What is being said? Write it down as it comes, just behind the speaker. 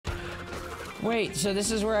Wait, so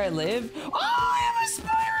this is where I live? Oh, I have a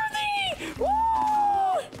spiral thingy! Woo!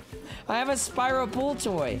 I have a spiral pool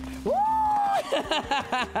toy. Woo!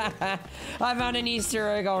 I found an Easter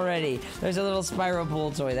egg already. There's a little spiral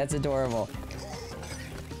pool toy. That's adorable.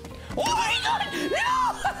 Oh my god!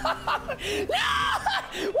 No! No!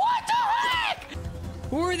 What the heck?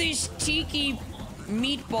 Who are these tiki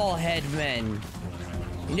meatball head men?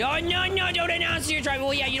 No, no, no, don't announce your tribe.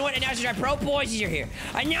 Well, yeah, you know what? Announce your tribe. Pro Boysies are here.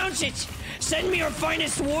 Announce it. Send me your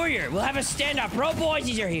finest warrior. We'll have a standoff. Pro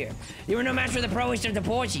Boysies are here. You were no match for the proest of the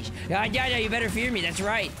Boysies. Yeah, you better fear me. That's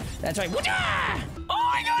right. That's right. Wah-da!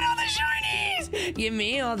 Oh, I got all the shinies. Give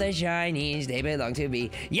me all the shinies. They belong to me.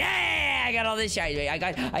 Yeah, I got all the shinies. I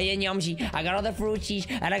got Yumsy. I got all the fruitsies.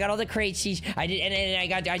 And I got all the cratesies. I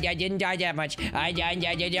didn't die that much. I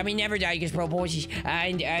mean, never die because Pro Boysies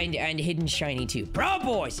and hidden shiny too. Pro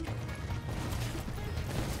Boys.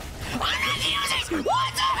 I'm not using.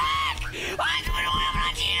 What the heck? I'm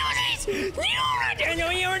not using. No,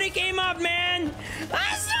 you already came up, man.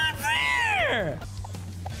 That's not fair.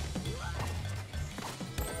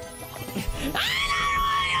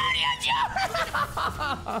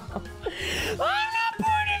 I'm not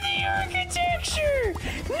part of the architecture.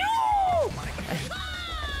 No.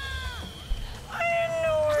 I didn't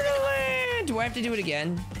know where to land. Do I have to do it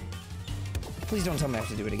again? Please don't tell me I have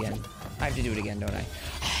to do it again. I have to do it again, don't I?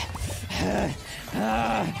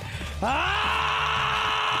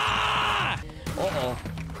 Uh-oh.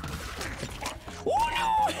 Oh,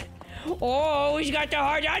 no! Oh, he's got the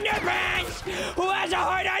hard underpants! Who has a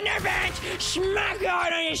hard underpants? Smack the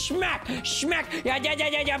hard on your smack! Smack!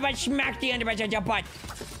 Yeah, but smack the underpants on your butt!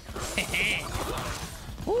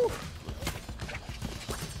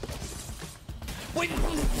 Wait!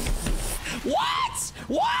 What?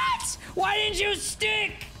 What? Why didn't you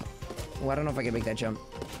stick? Well, I don't know if I can make that jump.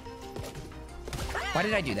 Why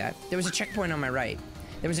did I do that? There was a checkpoint on my right.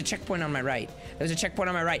 There was a checkpoint on my right. There was a checkpoint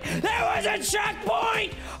on my right. There was a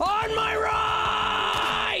checkpoint on my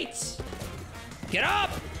right! Get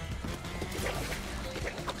up!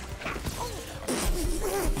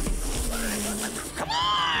 Come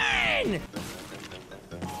on!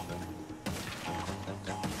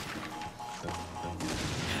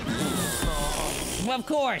 Of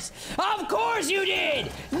course! Of course you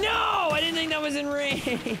did! No! I didn't think that was in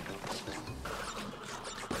range.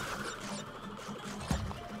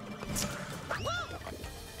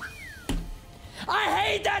 I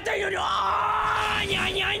hate that thing!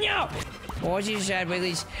 No! Porsies, Shad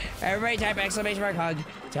Wigglies. Everybody type exclamation mark hug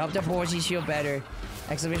to help the Porsies feel better.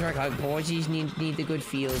 Exclamation mark hug. Porsies need the good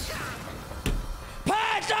feels.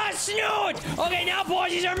 Pat the Snoot! Okay, now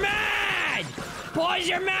Porsies are mad!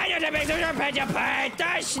 Porsies are mad! You type exclamation mark pat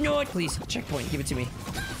the Snoot! Please, checkpoint, give it to me.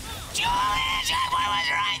 Julie, the checkpoint was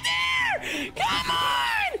right there! Come on!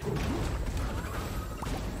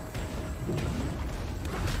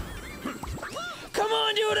 Come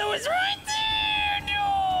on, dude, I was right there! No!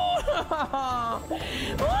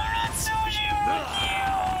 I'm not so sure with you!